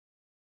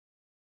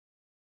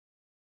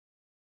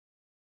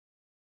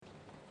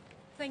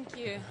Thank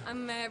you.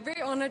 I'm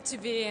very honored to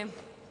be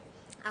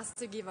asked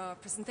to give a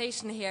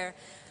presentation here.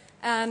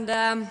 And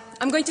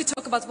I'm going to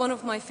talk about one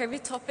of my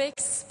favorite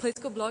topics,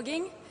 political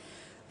blogging.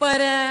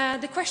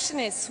 But the question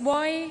is,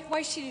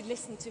 why should you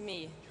listen to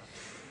me?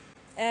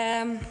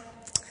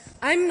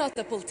 I'm not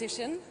a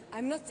politician.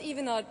 I'm not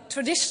even a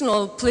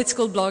traditional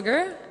political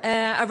blogger.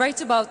 I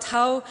write about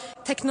how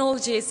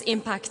technology is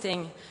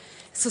impacting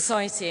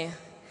society.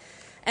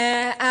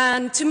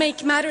 And to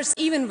make matters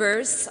even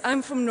worse,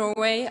 I'm from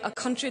Norway, a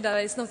country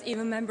that is not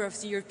even a member of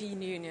the European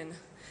Union.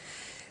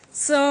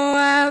 So,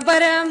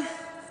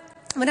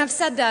 when I've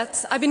said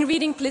that, I've been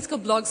reading political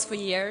blogs for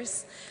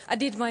years. I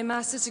did my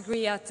master's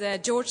degree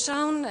at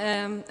Georgetown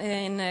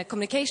in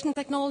communication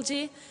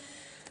technology.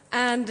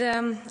 And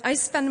I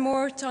spend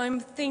more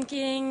time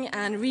thinking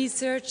and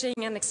researching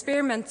and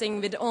experimenting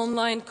with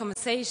online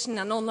conversation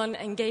and online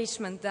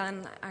engagement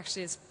than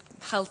actually is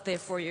healthy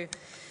for you.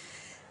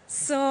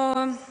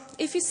 So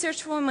if you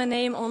search for my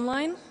name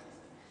online,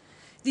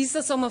 these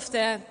are some of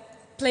the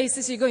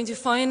places you're going to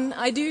find.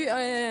 I do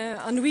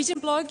a Norwegian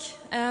blog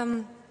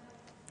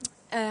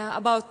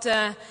about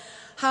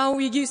how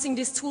we're using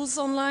these tools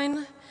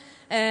online.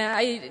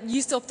 I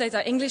used to update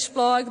our English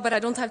blog, but I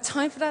don't have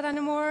time for that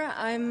anymore.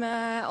 I'm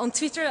on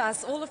Twitter,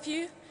 as all of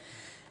you.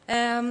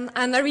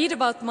 And I read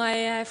about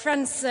my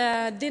friends'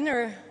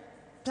 dinner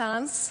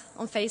plans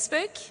on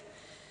Facebook.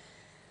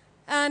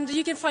 And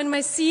you can find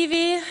my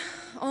CV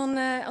on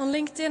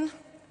LinkedIn.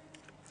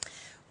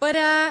 But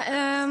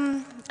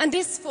and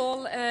this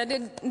fall,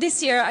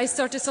 this year, I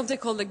started something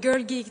called the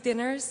Girl Geek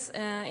Dinners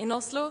in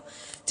Oslo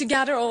to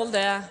gather all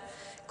the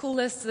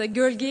coolest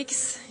girl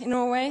geeks in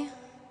Norway.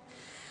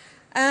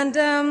 And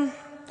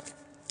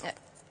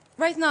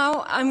right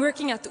now, I'm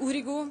working at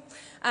Origo,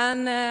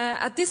 and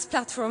at this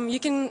platform, you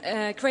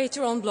can create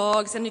your own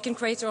blogs and you can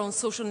create your own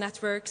social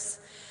networks.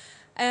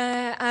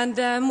 And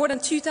more than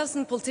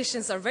 2,000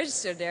 politicians are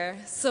registered there,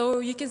 so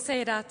you can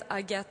say that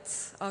I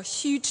get a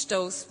huge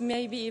dose,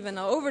 maybe even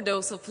an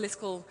overdose of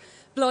political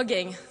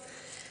blogging.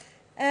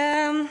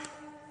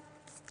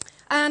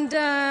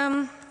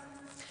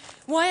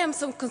 Why I'm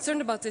so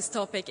concerned about this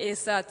topic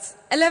is that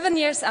 11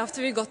 years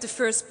after we got the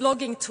first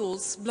blogging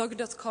tools,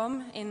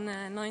 blogger.com, in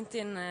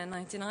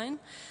 1999,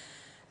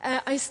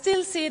 I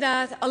still see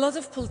that a lot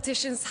of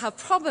politicians have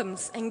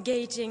problems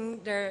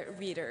engaging their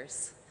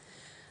readers.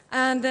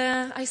 And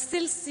I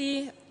still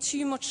see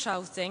too much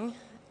shouting.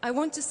 I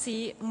want to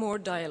see more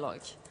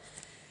dialogue.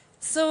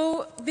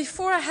 So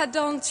before I head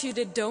on to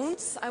the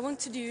don'ts, I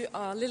want to do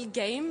a little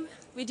game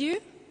with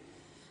you.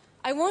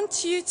 I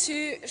want you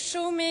to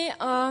show me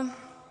I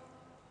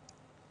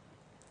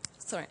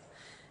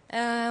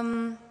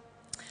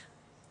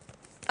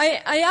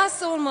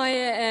asked all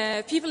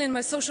my people in my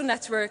social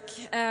network,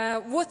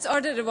 what are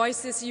the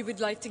advices you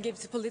would like to give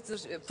to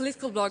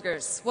political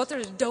bloggers? What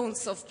are the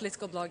don'ts of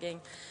political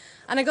blogging?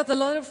 And I got a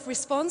lot of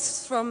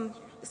response from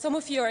some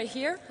of you are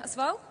here as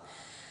well.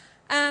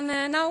 And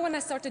now when I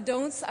start the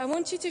don'ts, I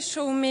want you to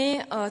show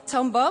me a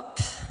thumb up,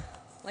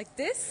 like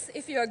this,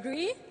 if you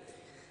agree,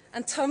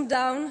 and thumb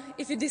down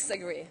if you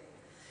disagree.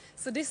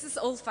 So this is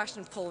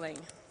old-fashioned polling.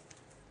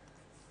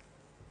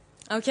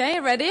 Okay,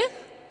 ready?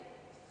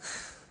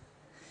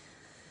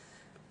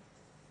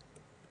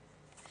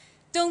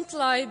 Don't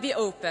lie, be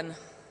open.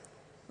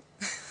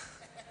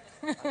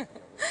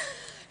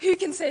 Who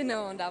can say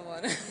no on that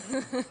one?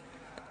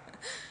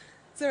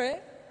 Sorry?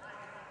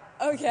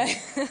 Okay.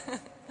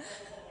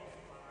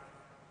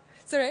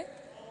 Sorry?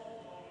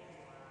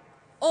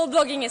 All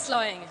blogging is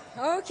lying.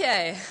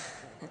 Okay.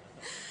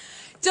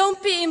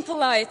 Don't be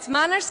impolite.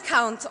 Manners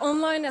count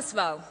online as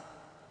well.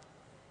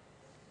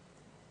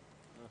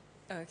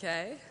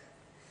 Okay.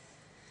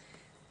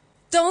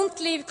 Don't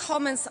leave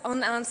comments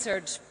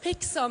unanswered.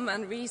 Pick some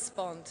and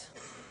respond.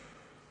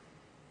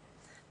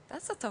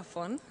 That's a tough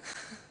one.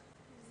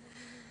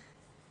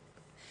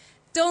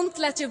 Don't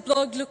let your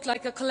blog look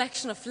like a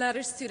collection of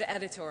letters to the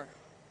editor.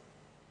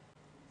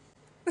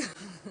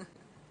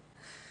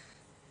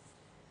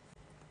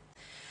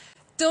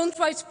 Don't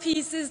write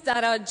pieces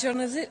that are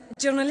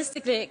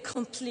journalistically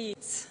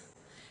complete.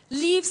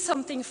 Leave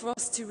something for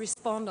us to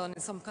respond on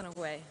in some kind of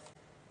way.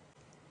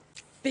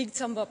 Big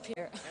thumb up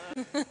here.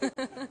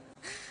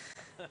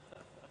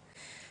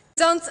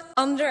 Don't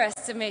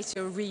underestimate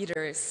your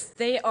readers.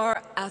 They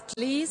are at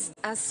least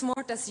as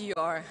smart as you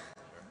are.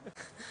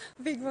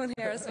 Big one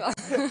here as well.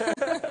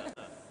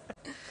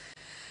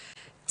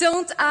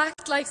 Don't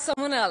act like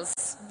someone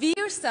else. Be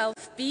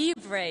yourself, be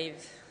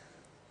brave.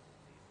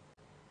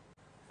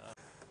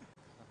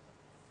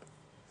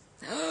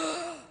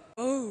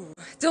 Oh,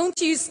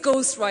 don't use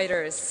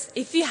ghostwriters.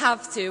 If you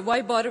have to,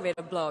 why bother with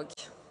a blog?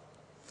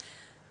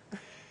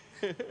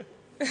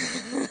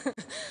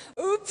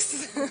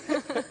 Oops.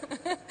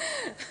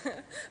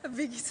 A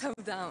big thumb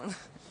down.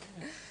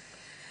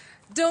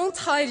 Don't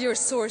hide your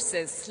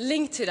sources.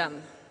 Link to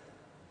them.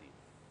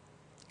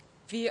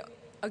 We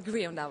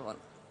agree on that one.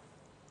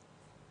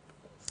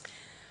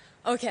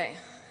 Okay,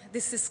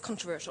 this is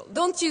controversial.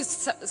 Don't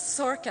use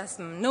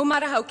sarcasm. No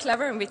matter how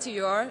clever and witty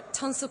you are,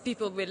 tons of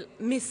people will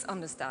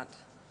misunderstand.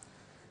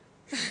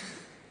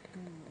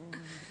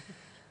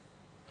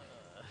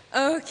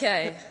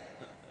 Okay.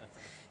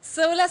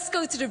 So let's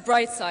go to the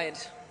bright side.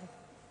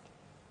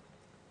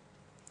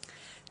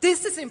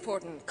 This is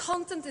important.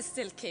 Content is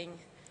still king.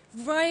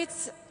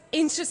 Write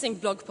interesting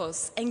blog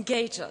posts.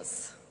 Engage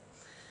us.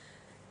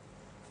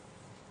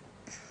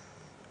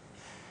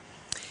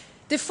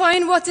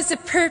 Define what is the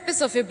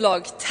purpose of your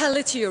blog. Tell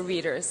it to your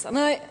readers. And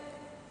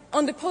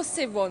on the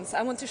positive ones,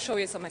 I want to show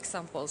you some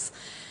examples.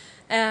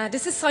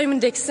 This is Simon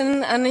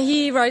Dixon, and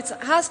he writes,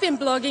 has been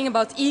blogging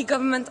about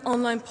e-government,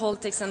 online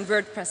politics, and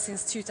WordPress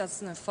since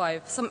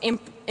 2005. Some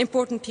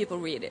important people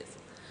read it.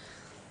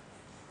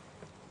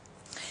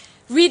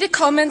 Read the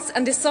comments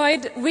and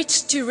decide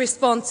which to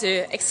respond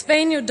to.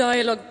 Explain your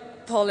dialogue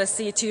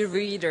policy to your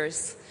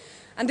readers.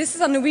 And this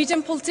is a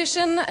Norwegian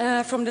politician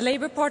from the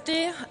Labour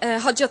Party,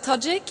 Hadia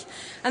Tajik,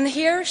 and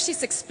here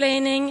she's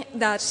explaining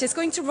that she's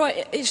going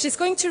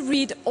to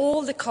read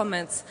all the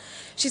comments.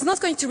 She's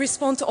not going to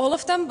respond to all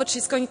of them, but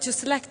she's going to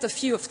select a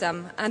few of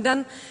them, and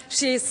then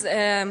she's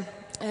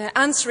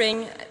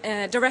answering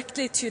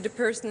directly to the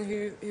person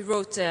who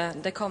wrote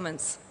the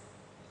comments.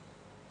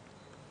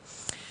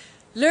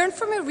 Learn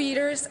from your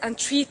readers and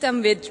treat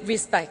them with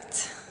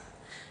respect.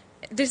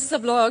 This is a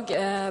blog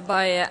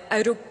by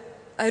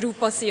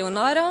Europa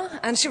Sionara,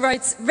 and she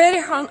writes,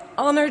 very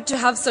honored to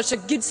have such a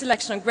good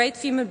selection of great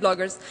female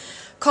bloggers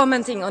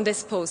commenting on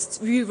this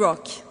post. We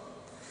rock.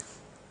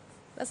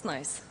 That's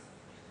nice.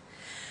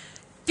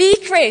 Be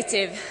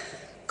creative.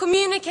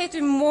 Communicate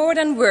with more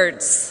than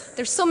words.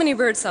 There's so many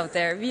words out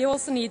there. We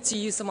also need to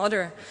use some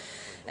other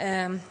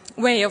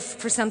way of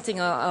presenting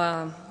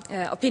an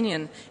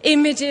opinion.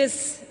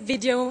 Images,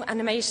 video,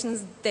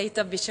 animations,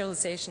 data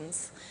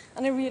visualizations.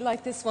 And I really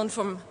like this one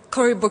from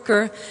Cory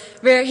Booker,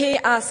 where he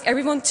asked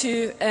everyone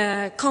to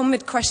come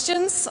with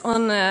questions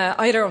on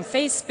either on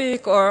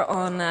Facebook or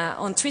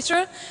on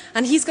Twitter,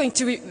 and he's going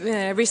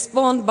to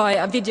respond by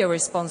a video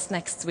response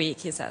next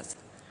week, he says.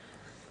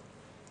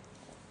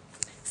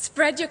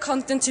 Spread your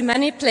content to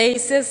many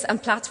places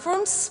and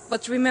platforms,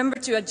 but remember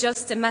to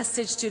adjust the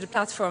message to the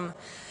platform.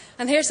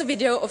 And here's a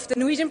video of the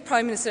Norwegian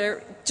Prime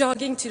Minister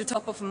jogging to the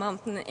top of a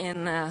mountain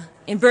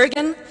in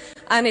Bergen,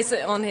 and it's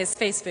on his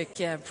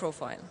Facebook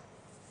profile.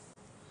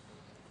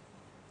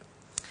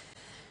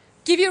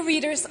 Give your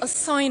readers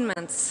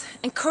assignments.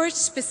 Encourage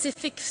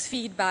specific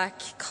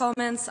feedback,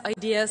 comments,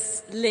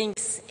 ideas,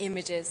 links,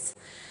 images.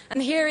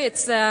 And here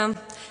it's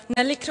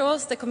Nelly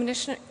Kroos, the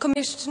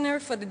commissioner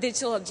for the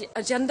digital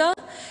agenda.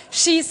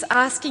 She's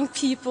asking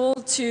people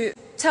to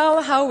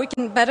tell how we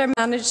can better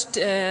manage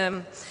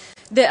the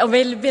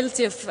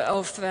availability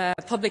of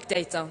public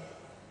data.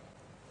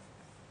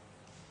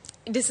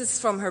 This is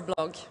from her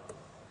blog.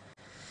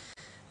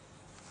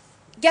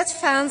 Get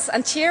fans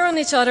and cheer on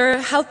each other,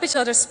 help each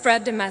other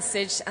spread the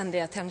message and the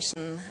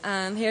attention.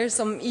 And here's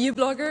some EU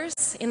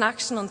bloggers in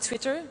action on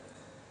Twitter.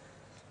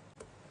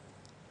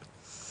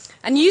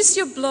 And use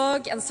your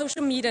blog and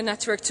social media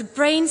network to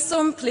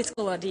brainstorm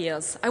political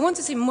ideas. I want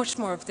to see much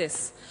more of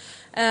this.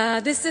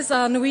 This is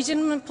a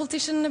Norwegian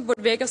politician, Bård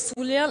Vegar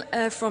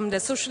Solhjell, from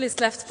the Socialist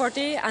Left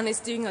Party, and is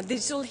doing a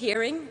digital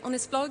hearing on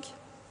his blog.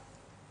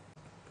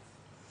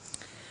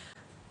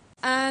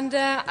 And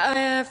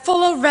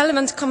follow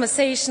relevant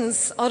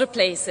conversations other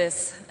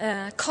places.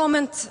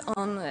 Comment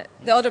on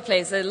the other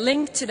places,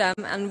 link to them,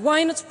 and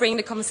why not bring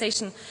the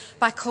conversation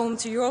back home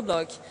to your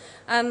blog?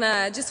 And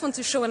I just want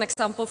to show an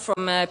example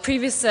from a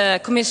previous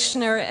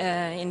commissioner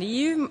in the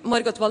EU,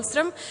 Margot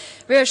Wallström,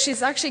 where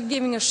she's actually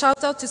giving a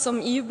shout-out to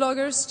some EU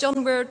bloggers,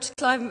 John Bird,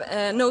 Clive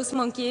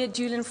Nosemonkey,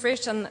 Julian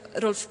Frisch, and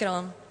Rolf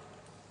Gran.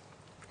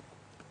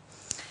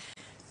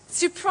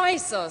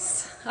 Surprise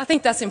us. I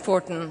think that's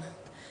important.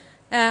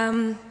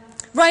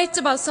 Write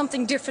about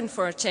something different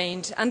for a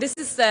change. And this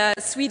is the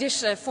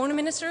Swedish foreign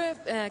minister,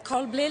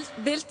 Carl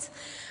Bildt,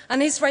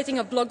 and he's writing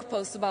a blog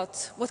post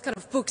about what kind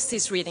of books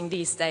he's reading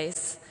these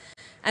days.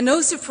 And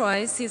no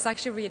surprise, he's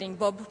actually reading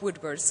Bob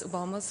Woodward's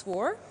Obama's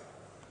War.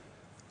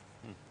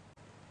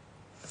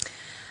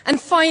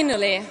 And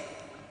finally,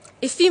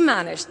 if you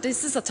manage,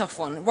 this is a tough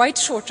one, write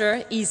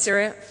shorter,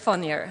 easier,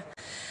 funnier.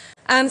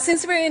 And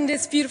since we're in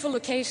this beautiful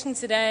location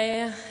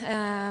today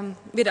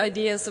with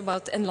ideas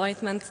about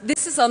enlightenment,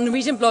 this is a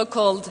Norwegian blog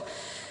called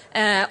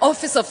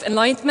Office of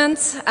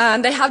Enlightenment,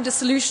 and they have the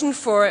solution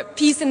for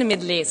peace in the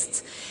Middle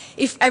East.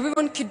 If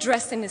everyone could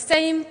dress in the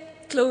same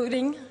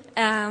clothing,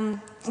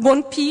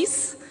 one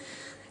piece,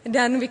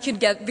 then we could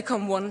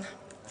become one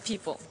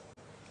people.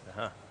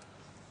 Uh-huh.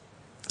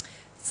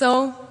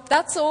 So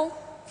that's all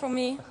from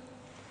me.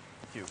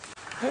 Thank you.